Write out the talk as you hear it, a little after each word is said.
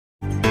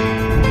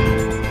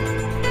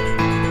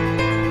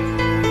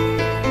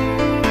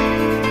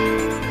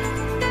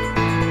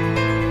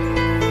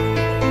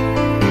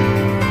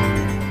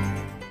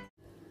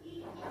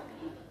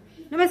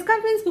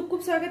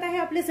आहे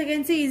आपल्या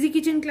सगळ्यांचे इझी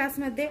किचन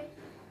क्लासमध्ये।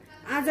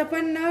 आज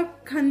आपण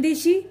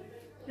खानदेशी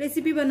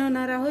रेसिपी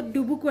बनवणार आहोत,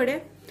 डुबुक वडे।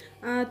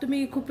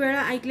 तुम्ही खूप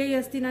वेळा ऐकलेही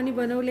असतील आणि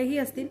बनवलेही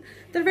असतील।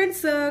 तर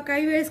फ्रेंड्स,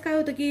 काही वेळेस काय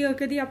होतं की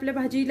कधी आपल्या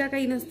भाजीला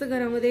काही नसतं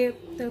घरामध्ये,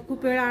 तर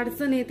खूप वेळा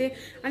अडचण येते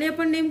आणि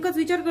आपण नेमकाच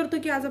विचार करतो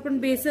की आज आपण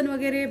बेसन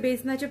वगैरे,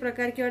 बेसनाचे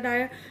प्रकार किंवा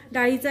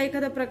डाळीचा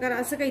एखादा प्रकार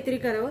असं काहीतरी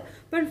करावं।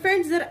 पण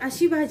फ्रेंड्स, जर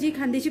अशी भाजी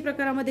खानदेशी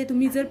प्रकारामध्ये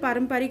तुम्ही जर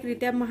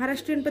पारंपरिकरित्या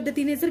महाराष्ट्रीयन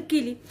पद्धतीने जर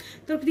केली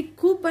तर ती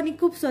खूप आणि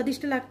खूप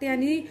स्वादिष्ट लागते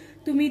आणि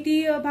तुम्ही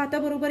ती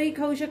भाताबरोबरही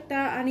खाऊ शकता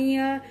आणि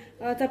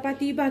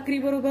चपाती भाकरी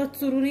बरोबर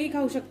चुरूनही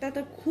खाऊ शकता।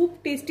 तर खूप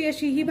टेस्टी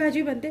अशी ही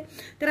भाजी बनते।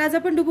 तर आज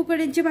आपण डुबुक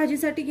वड्यांची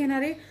भाजीसाठी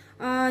घेणारे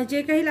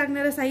जे काही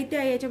लागणारे साहित्य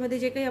आहे, याच्यामध्ये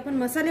जे काही आपण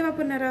मसाले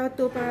वापरणार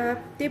आहोत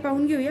ते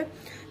पाहून घेऊया।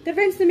 तर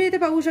फ्रेंड्स, तुम्ही इथे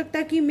पाहू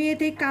शकता की मी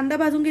इथे कांदा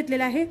भाजून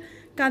घेतलेला आहे।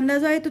 कांदा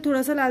जो आहे तो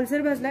थोडासा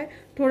लालसर भाजलाय,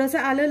 थोडासा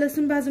आलं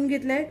लसूण भाजून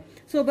घेतलाय,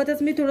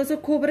 सोबतच मी थोडंसं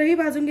खोबरंही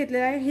भाजून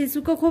घेतलेलं आहे। हे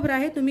सुकं खोबरं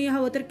आहे, तुम्ही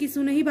हवं तर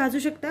किसूनही भाजू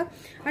शकता।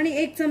 आणि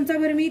 1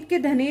 चमचाभर मी इतके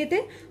धने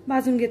येते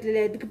भाजून घेतलेले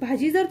आहेत।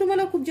 भाजी जर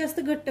तुम्हाला खूप जास्त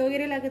घट्ट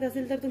वगैरे लागत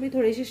असेल तर तुम्ही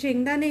थोडेसे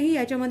शेंगदाणेही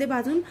याच्यामध्ये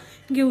भाजून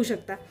घेऊ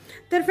शकता।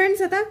 तर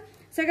फ्रेंड्स, आता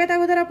सगळ्यात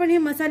अगोदर आपण हे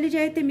मसाले जे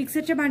आहेत ते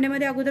मिक्सरच्या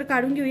भांड्यामध्ये अगोदर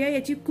काढून घेऊया।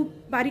 याची खूप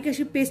बारीक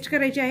अशी पेस्ट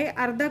करायची आहे।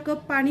 अर्धा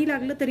कप पाणी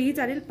लागलं तरीही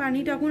चालेल,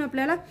 पाणी टाकून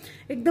आपल्याला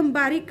एकदम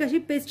बारीक अशी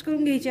पेस्ट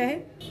करून घ्यायची आहे।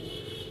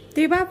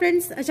 तेव्हा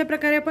फ्रेंड्स, अशा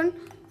प्रकारे आपण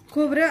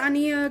खोबरं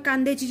आणि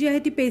कांद्याची जी आहे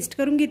ती पेस्ट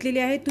करून घेतलेली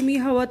आहे। तुम्ही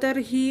हवं तर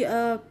ही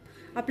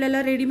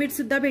आपल्याला रेडीमेड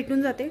सुद्धा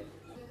भेटून जाते।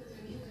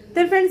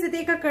 तर फ्रेंड्स, इथे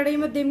एका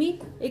कढईमध्ये मी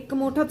 1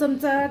 मोठा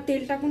चमचा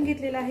तेल टाकून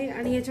घेतलेला आहे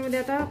आणि याच्यामध्ये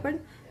आता आपण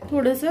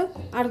थोडंसं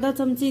अर्धा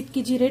चमचे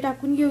इतकी जिरे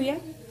टाकून घेऊया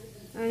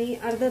आणि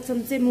अर्धा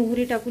चमचे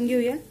मोहरी टाकून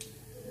घेऊया।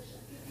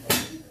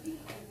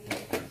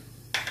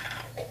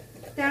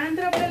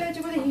 त्यानंतर आपल्याला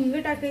याच्यामध्ये हिंग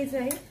टाकायचं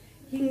आहे।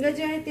 हिंग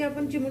जे आहे ते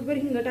आपण चिमूटभर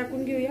हिंग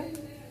टाकून घेऊया।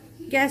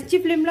 गॅसची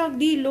फ्लेमला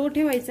अगदी लो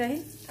ठेवायचं आहे।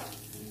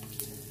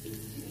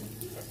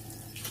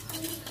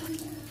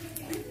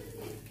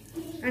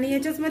 आणि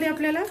याच्याच मध्ये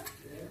आपल्याला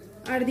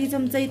अर्धी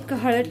चमचा इतका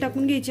हळद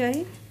टाकून घ्यायची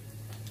आहे।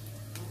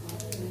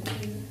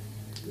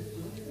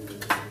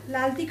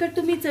 लाल तिखट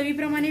तुम्ही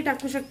चवीप्रमाणे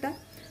टाकू शकता।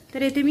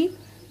 तर येथे मी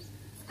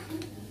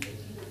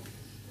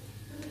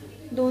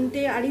 2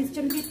 ते 2.5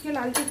 चमचे इतके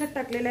लाल तिखट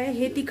टाकलेलं आहे।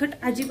 हे तिखट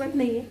अजिबात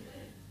नाहीये,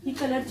 ही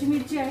कलरची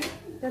मिरची आहे,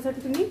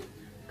 त्यासाठी तुम्ही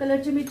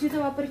कलरची मिरचीचा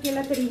वापर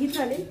केला तरीही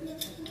चालेल।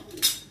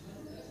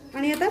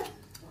 आणि आता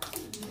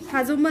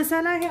हा जो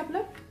मसाला आहे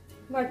आपला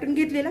वाटून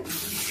घेतलेला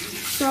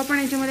तो आपण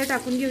याच्यामध्ये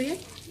टाकून घेऊया।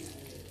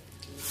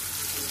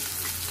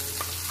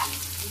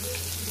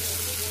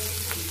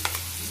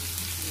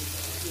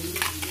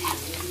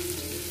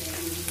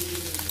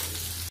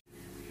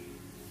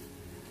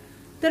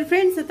 तर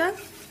फ्रेंड्स, आता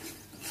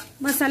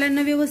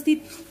मसाल्यांना व्यवस्थित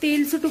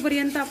तेल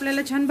सुटूपर्यंत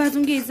आपल्याला छान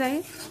भाजून घ्यायचं आहे।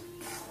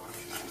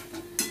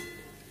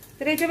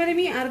 तर याच्यामध्ये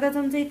मी अर्धा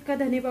चमचा इतका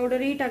धने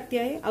पावडरही टाकते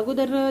आहे।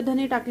 अगोदर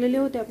धने टाकलेले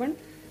होते आपण,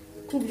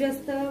 खूप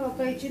जास्त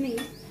वापरायचे नाही।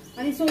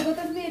 आणि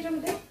सोबतच मी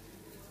याच्यामध्ये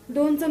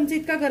 2 चमचे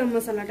इतका गरम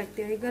मसाला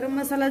टाकते आहे। गरम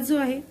मसाला जो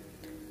आहे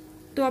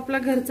तो आपला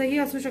घरचाही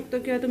असू शकतो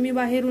किंवा तुम्ही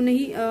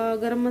बाहेरूनही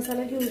गरम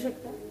मसाला घेऊ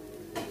शकता।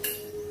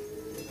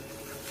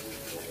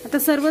 आता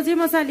सर्व जे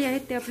मसाले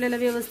आहेत ते आपल्याला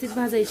व्यवस्थित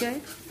भाजायचे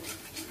आहेत।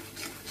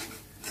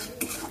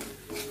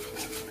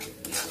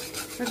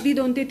 अगदी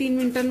 2 ते 3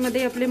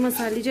 मिनिटांमध्ये आपले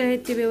मसाले जे आहेत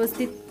ते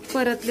व्यवस्थित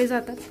परतले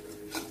जातात।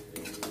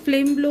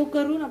 फ्लेम लो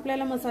करून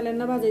आपल्याला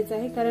मसाल्यांना भाजायचं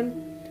आहे, कारण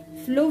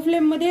लो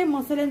फ्लेम मध्ये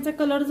मसाल्यांचा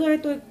कलर जो आहे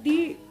तो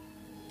अगदी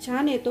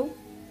छान येतो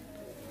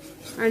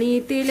आणि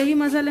तेलही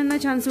मसाल्यांना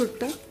छान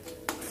सुटतं।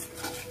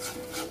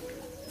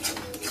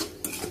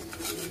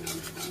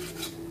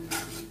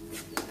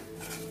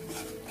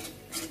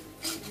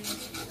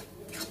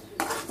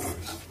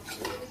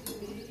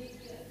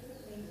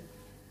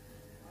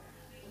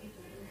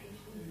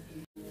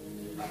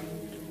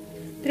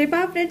 तर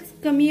पहा फ्रेंड्स,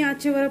 कमी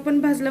आचेवर आपण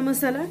भाजला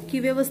मसाला की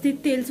व्यवस्थित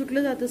तेल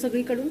सुटलं जातं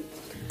सगळीकडून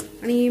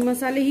आणि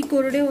मसालेही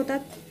कोरडे होतात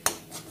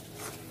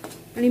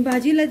आणि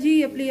भाजीला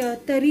जी आपली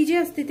तरी जी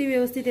असते ती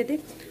व्यवस्थित येते।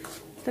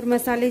 तर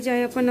मसाले जे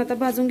आहे आपण आता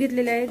भाजून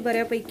घेतलेले आहेत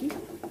बऱ्यापैकी।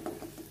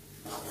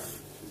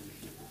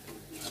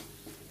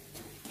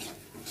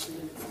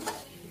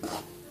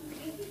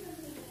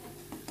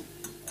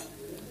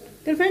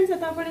 तर फ्रेंड्स,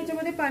 आता आपण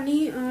याच्यामध्ये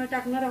पाणी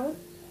टाकणार आहोत।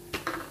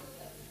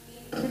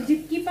 तर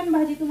जितकी पण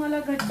भाजी तुम्हाला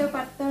घट्ट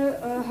पातळ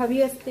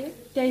हवी असते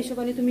त्या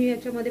हिशोबाने तुम्ही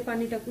याच्यामध्ये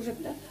पाणी टाकू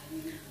शकता।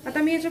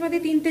 आता मी याच्यामध्ये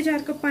 3 ते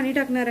 4 कप पाणी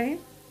टाकणार आहे।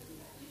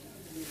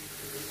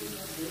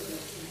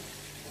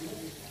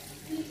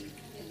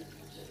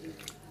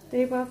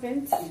 तर पहा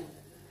फ्रेंड्स,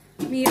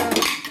 मी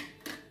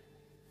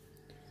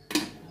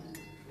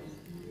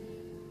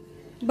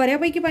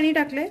बऱ्यापैकी पाणी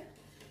टाकलंय।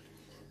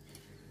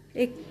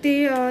 1 ते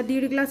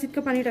 1.5 ग्लास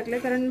इतकं पाणी टाकलंय,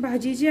 कारण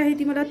भाजी जी आहे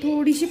ती मला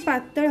थोडीशी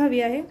पातळ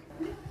हवी आहे।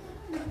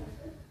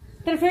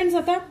 तर फ्रेंड्स,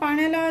 आता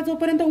पाण्याला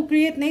जोपर्यंत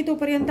उकळी येत नाही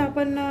तोपर्यंत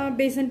आपण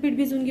बेसन पीठ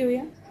भिजवून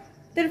घेऊया।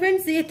 तर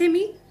फ्रेंड्स, येथे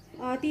मी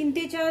 3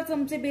 ते 4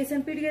 चमचे बेसन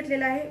पीठ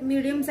घेतलेलं आहे,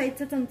 मीडियम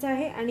साईजचा चमचा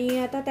आहे। आणि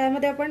आता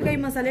त्यामध्ये आपण काही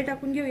मसाले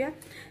टाकून घेऊया।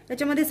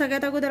 त्याच्यामध्ये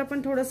सगळ्यात अगोदर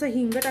आपण थोडंसं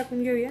हिंग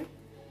टाकून घेऊया।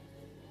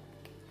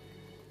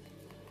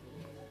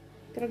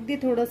 तर अगदी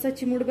थोडंसं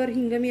चिमूटभर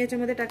हिंग मी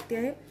याच्यामध्ये टाकते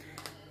आहे.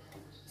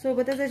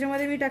 सोबतच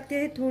याच्यामध्ये मी टाकते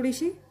आहे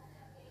थोडीशी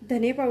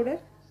धने पावडर,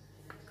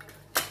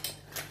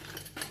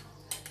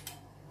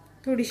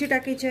 थोडीशी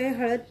टाकायची आहे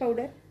हळद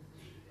पावडर,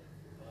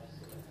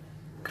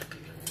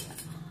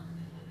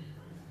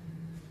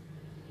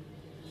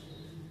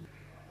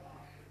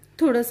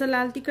 थोडंसं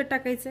लाल तिखट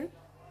टाकायचं आहे,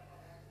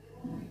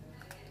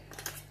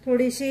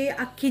 थोडेसे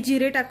अख्खे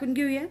जिरे टाकून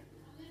घेऊया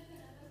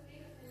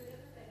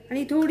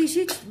आणि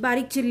थोडीशी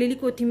बारीक चिरलेली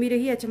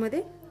कोथिंबीरही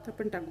याच्यामध्ये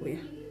आपण टाकूया.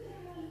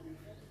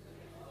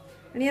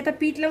 आणि आता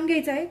पीठ लावून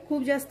घ्यायचं आहे.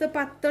 खूप जास्त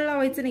पातळ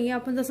लावायचं नाही,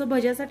 आपण जसं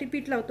भज्यासाठी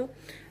पीठ लावतो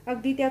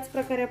अगदी त्याच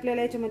प्रकारे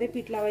आपल्याला याच्यामध्ये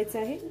पीठ लावायचं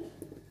आहे.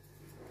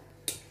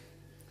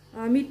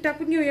 मीठ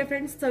टाकून घेऊया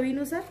फ्रेंड्स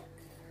चवीनुसार.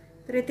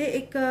 तर इथे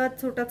एक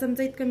छोटा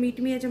चमचा इतकं मीठ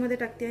मी याच्यामध्ये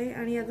टाकते आहे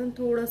आणि अजून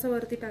थोडंसं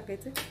वरती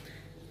टाकायचं.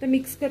 तर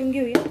मिक्स करून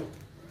घेऊया.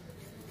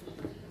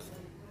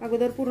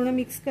 अगोदर पूर्ण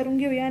मिक्स करून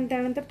घेऊया आणि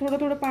त्यानंतर थोडं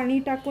थोडं पाणी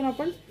टाकून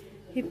आपण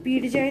हे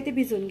पीठ जे आहे ते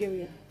भिजवून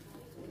घेऊया.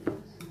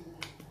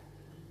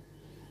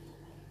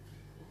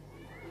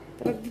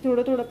 तर अगदी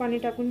थोडं थोडं पाणी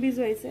टाकून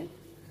भिजवायचं आहे.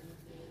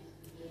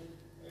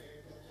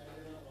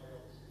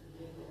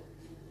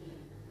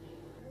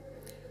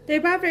 ते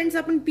पहा फ्रेंड्स,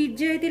 आपण पीठ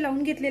जे आहे ते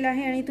लावून घेतलेलं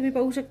आहे आणि तुम्ही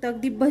पाहू शकता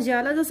अगदी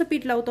भज्याला जसं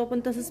पीठ लावतो आपण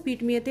तसंच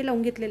पीठ मी ते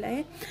लावून घेतलेलं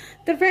आहे.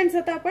 तर फ्रेंड्स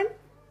आता आपण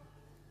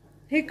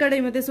हे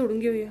कढईमध्ये सोडून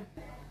घेऊया.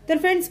 तर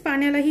फ्रेंड्स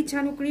पाण्यालाही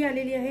छान उकळी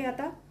आलेली आहे.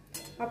 आता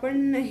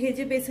आपण हे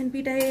जे बेसन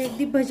पीठ आहे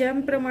अगदी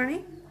भज्यांप्रमाणे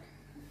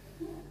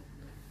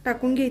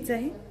टाकून घ्यायचं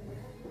आहे.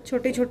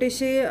 छोटे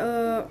छोटेसे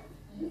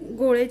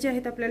गोळे जे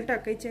आहेत आपल्याला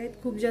टाकायचे आहेत,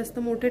 खूप जास्त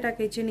मोठे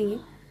टाकायचे नाहीये.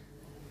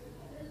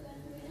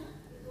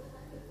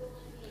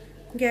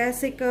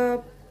 गॅस एक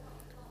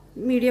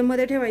मीडियम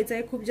मध्ये ठेवायचा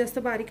आहे, खूप जास्त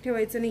बारीक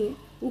ठेवायचं नाहीये.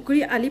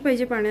 उकळी आली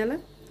पाहिजे पाण्याला,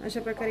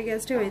 अशा प्रकारे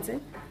गॅस ठेवायचा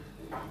आहे.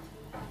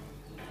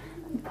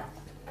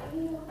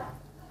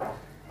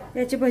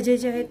 याचे भजे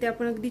जे आहेत ते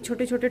आपण अगदी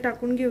छोटे छोटे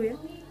टाकून घेऊया.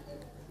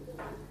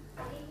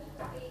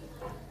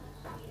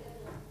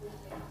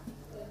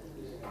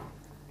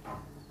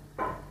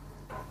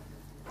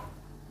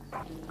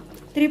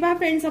 तरी पहा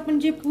फ्रेंड्स, आपण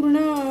जे पूर्ण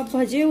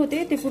भजे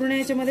होते ते पूर्ण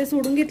याच्यामध्ये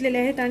सोडून घेतलेले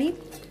आहेत. आणि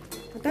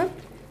आता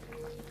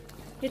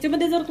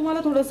याच्यामध्ये जर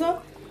तुम्हाला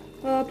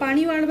थोडंसं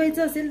पाणी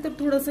वाढवायचं असेल तर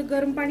थोडंसं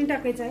गरम पाणी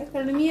टाकायचं आहे,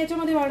 कारण मी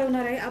याच्यामध्ये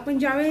वाढवणार आहे. आपण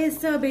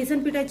ज्यावेळेस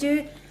बेसन पिठाचे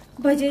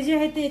भजे जे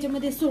आहेत ते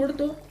याच्यामध्ये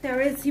सोडतो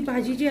त्यावेळेस ही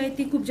भाजी जी आहे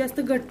ती खूप जास्त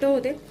घट्ट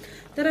होते.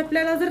 तर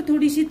आपल्याला जर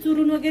थोडीशी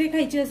चुरून वगैरे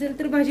खायची असेल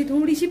तर भाजी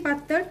थोडीशी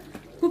पातळ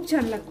खूप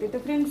छान लागते. तर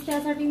फ्रेंड्स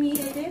त्यासाठी मी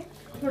इथे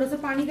थोडंसं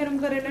पाणी गरम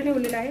करायला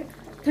ठेवलेलं आहे.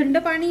 थंड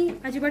पाणी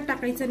अजिबात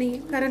टाकायचं नाही,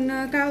 कारण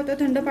काय होतं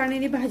थंड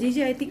पाण्याने भाजी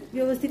जी आहे ती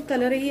व्यवस्थित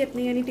कलरही येत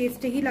नाही आणि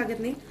टेस्टही लागत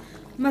नाही.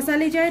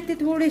 मसाले जे आहेत ते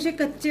थोडेसे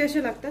कच्चे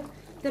असे लागतात.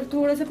 तर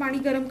थोडंसं पाणी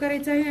गरम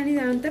करायचं आहे आणि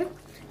त्यानंतर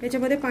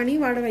याच्यामध्ये पाणी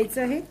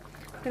वाढवायचं आहे.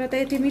 तर आता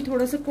इथे मी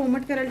थोडंसं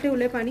कोमट करायला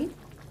ठेवलंय पाणी.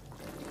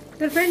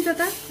 तर फ्रेंड्स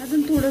आता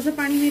अजून थोडंसं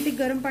पाणी मी इथे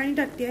गरम पाणी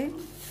टाकते आहे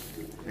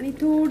आणि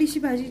थोडीशी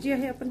भाजी जी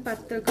आहे आपण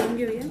पातळ करून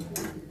घेऊया.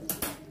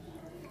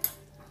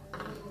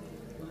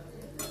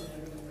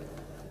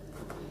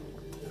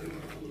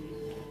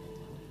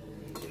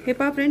 हे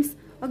पहा फ्रेंड्स,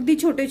 अगदी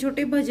छोटे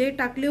छोटे भजे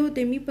टाकले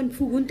होते मी, पण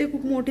फुगून ते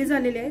खूप मोठे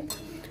झालेले आहेत.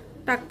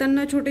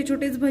 टाकताना छोटे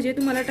छोटेच भजे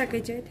तुम्हाला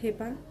टाकायचे आहेत. हे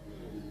पहा,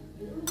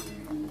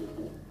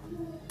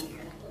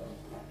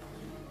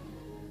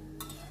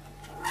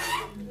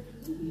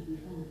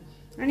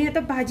 आणि आता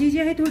भाजी जी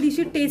आहे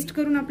थोडीशी टेस्ट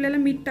करून आपल्याला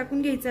मीठ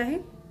टाकून घ्यायचं आहे.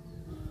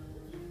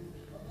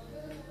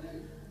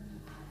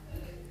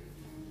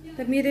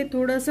 तर मी इथे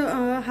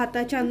थोडंसं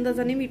हाताच्या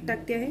अंदाजाने मीठ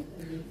टाकते आहे.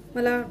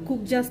 मला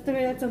खूप जास्त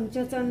वेळा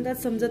चमच्याचा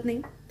अंदाज समजत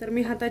नाही, तर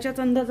मी हाताच्याच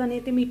अंदाजाने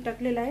ते मीठ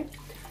टाकलेलं आहे.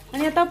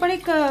 आणि आता आपण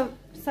एक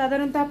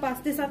साधारणतः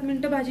 5 ते 7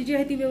 मिनिटं भाजी जी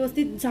आहे ती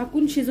व्यवस्थित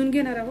झाकून शिजून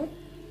घेणार आहोत.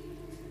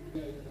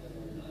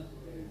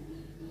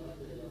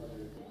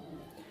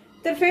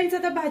 तर फ्रेंड्स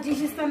आता भाजी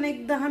शिजताना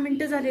एक 10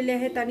 मिनिटं झालेली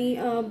आहेत आणि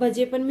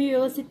भजे पण मी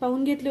व्यवस्थित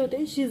पाहून घेतले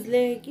होते शिजले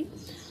आहे की.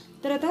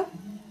 तर आता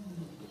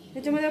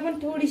त्याच्यामध्ये आपण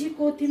थोडीशी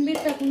कोथिंबीर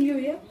टाकून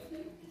घेऊया.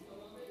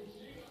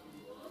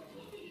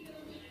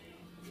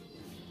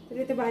 तर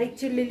इथे बारीक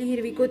चिरलेली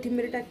हिरवी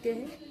कोथिंबीर टाकते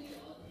आहे.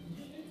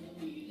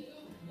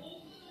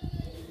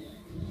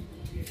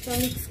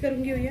 मिक्स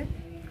करून घेऊया.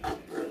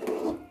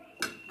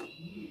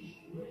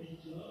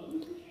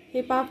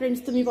 हे पहा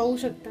फ्रेंड्स, तुम्ही पाहू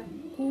शकता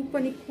खूप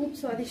आणि खूप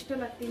स्वादिष्ट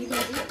लागते ही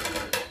भाजी.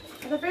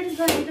 आता फ्रेंड्स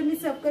भाजी तर मी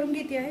सर्व करून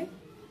घेते आहे.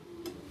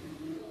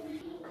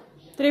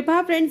 तर हे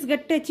पहा फ्रेंड्स,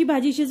 गट्ट्याची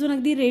भाजी शिजून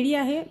अगदी रेडी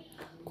आहे.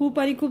 खूप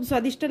आणि खूप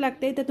स्वादिष्ट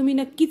लागते. तर तुम्ही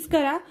नक्कीच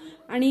करा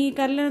आणि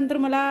करल्यानंतर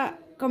मला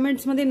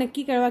कमेंट्समध्ये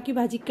नक्की कळवा की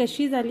भाजी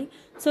कशी झाली.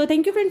 सो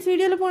थँक्यू फ्रेंड्स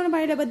व्हिडिओला पूर्ण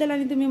पाहिल्याबद्दल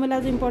आणि तुम्ही मला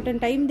आज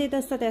इम्पॉर्टंट टाइम देत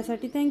असता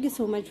त्यासाठी थँक्यू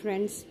सो मच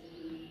फ्रेंड्स.